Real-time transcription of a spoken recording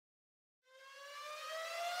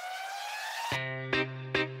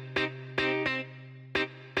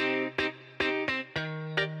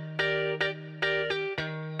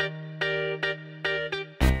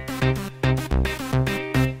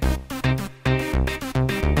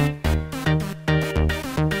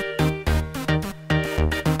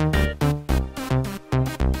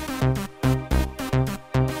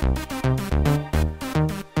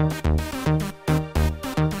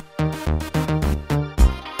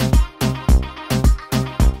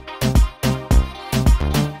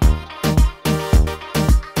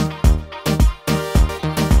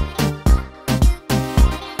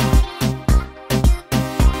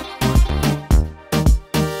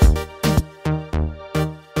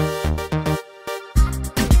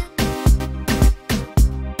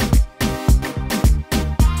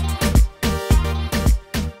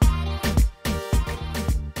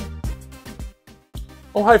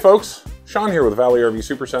Oh, hi folks, Sean here with Valley RV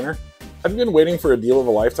Supercenter. Have you been waiting for a deal of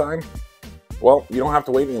a lifetime? Well, you don't have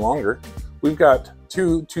to wait any longer. We've got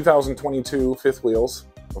two 2022 fifth wheels,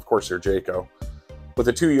 of course they're Jayco, with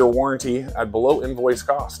a 2-year warranty at below invoice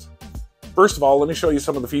cost. First of all, let me show you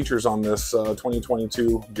some of the features on this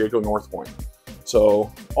 2022 Jayco North Point.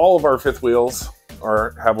 So all of our fifth wheels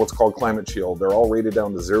have what's called climate shield. They're all rated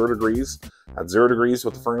down to 0 degrees. At 0 degrees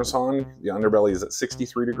with the furnace on, the underbelly is at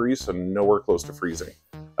 63 degrees, so nowhere close to freezing.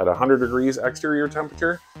 At 100 degrees exterior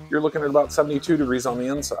temperature, you're looking at about 72 degrees on the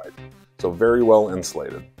inside. So very well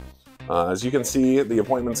insulated. As you can see, the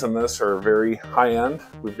appointments in this are very high end.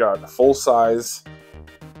 We've got a full-size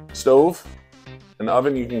stove, an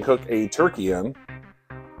oven you can cook a turkey in,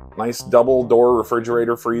 nice double door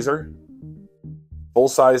refrigerator freezer,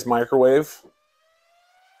 full-size microwave,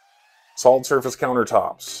 solid surface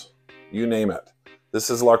countertops. You name it. This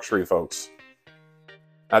is luxury, folks,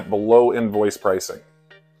 at below invoice pricing.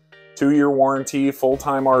 2-year warranty,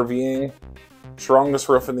 full-time RVing, strongest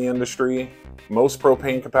roof in the industry, most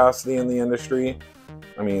propane capacity in the industry.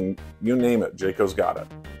 I mean, you name it, Jayco's got it.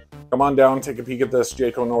 Come on down, take a peek at this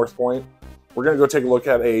Jayco North Point. We're gonna go take a look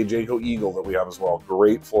at a Jayco Eagle that we have as well.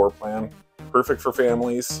 Great floor plan, perfect for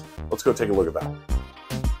families. Let's go take a look at that.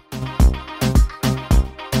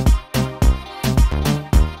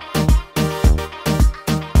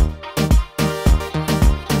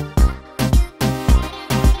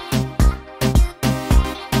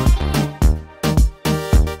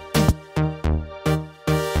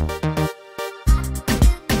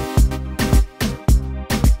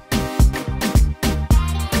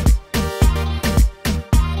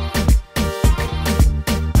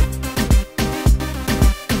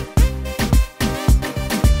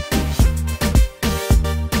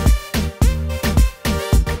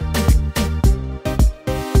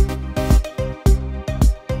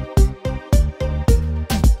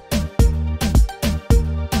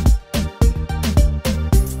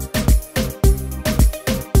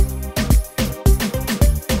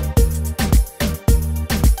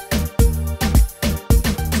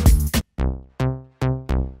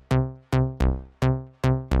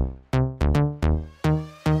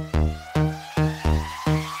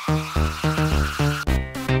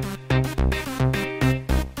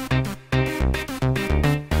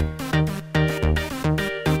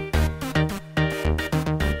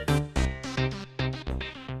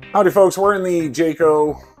 Howdy folks, we're in the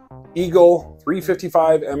Jayco Eagle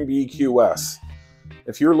 355 MBQS.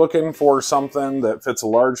 If you're looking for something that fits a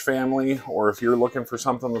large family, or if you're looking for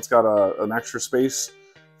something that's got an extra space,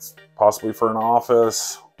 possibly for an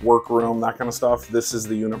office, workroom, that kind of stuff, this is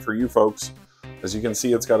the unit for you folks. As you can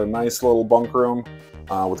see, it's got a nice little bunk room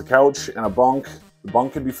with a couch and a bunk. The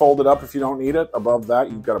bunk can be folded up if you don't need it. Above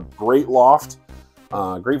that, you've got a great loft.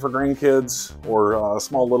 Great for grandkids or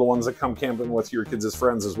small little ones that come camping with your kids as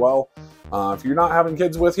friends as well. If you're not having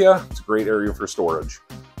kids with you, it's a great area for storage.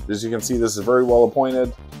 As you can see, this is very well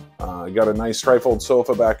appointed. You got a nice trifold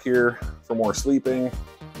sofa back here for more sleeping.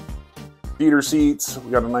 Heater seats.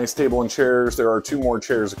 We got a nice table and chairs. There are 2 more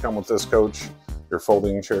chairs that come with this coach. They're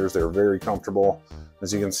folding chairs. They're very comfortable.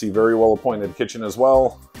 As you can see, very well appointed kitchen as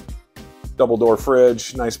well. Double door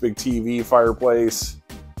fridge, nice big TV, fireplace.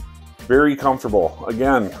 Very comfortable.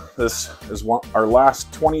 Again, this is our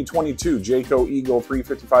last 2022 Jayco Eagle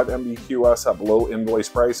 355 MBQS at below invoice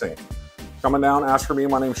pricing. Coming down, ask for me.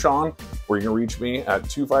 My name's Sean, or you can reach me at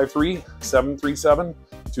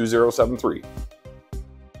 253-737-2073.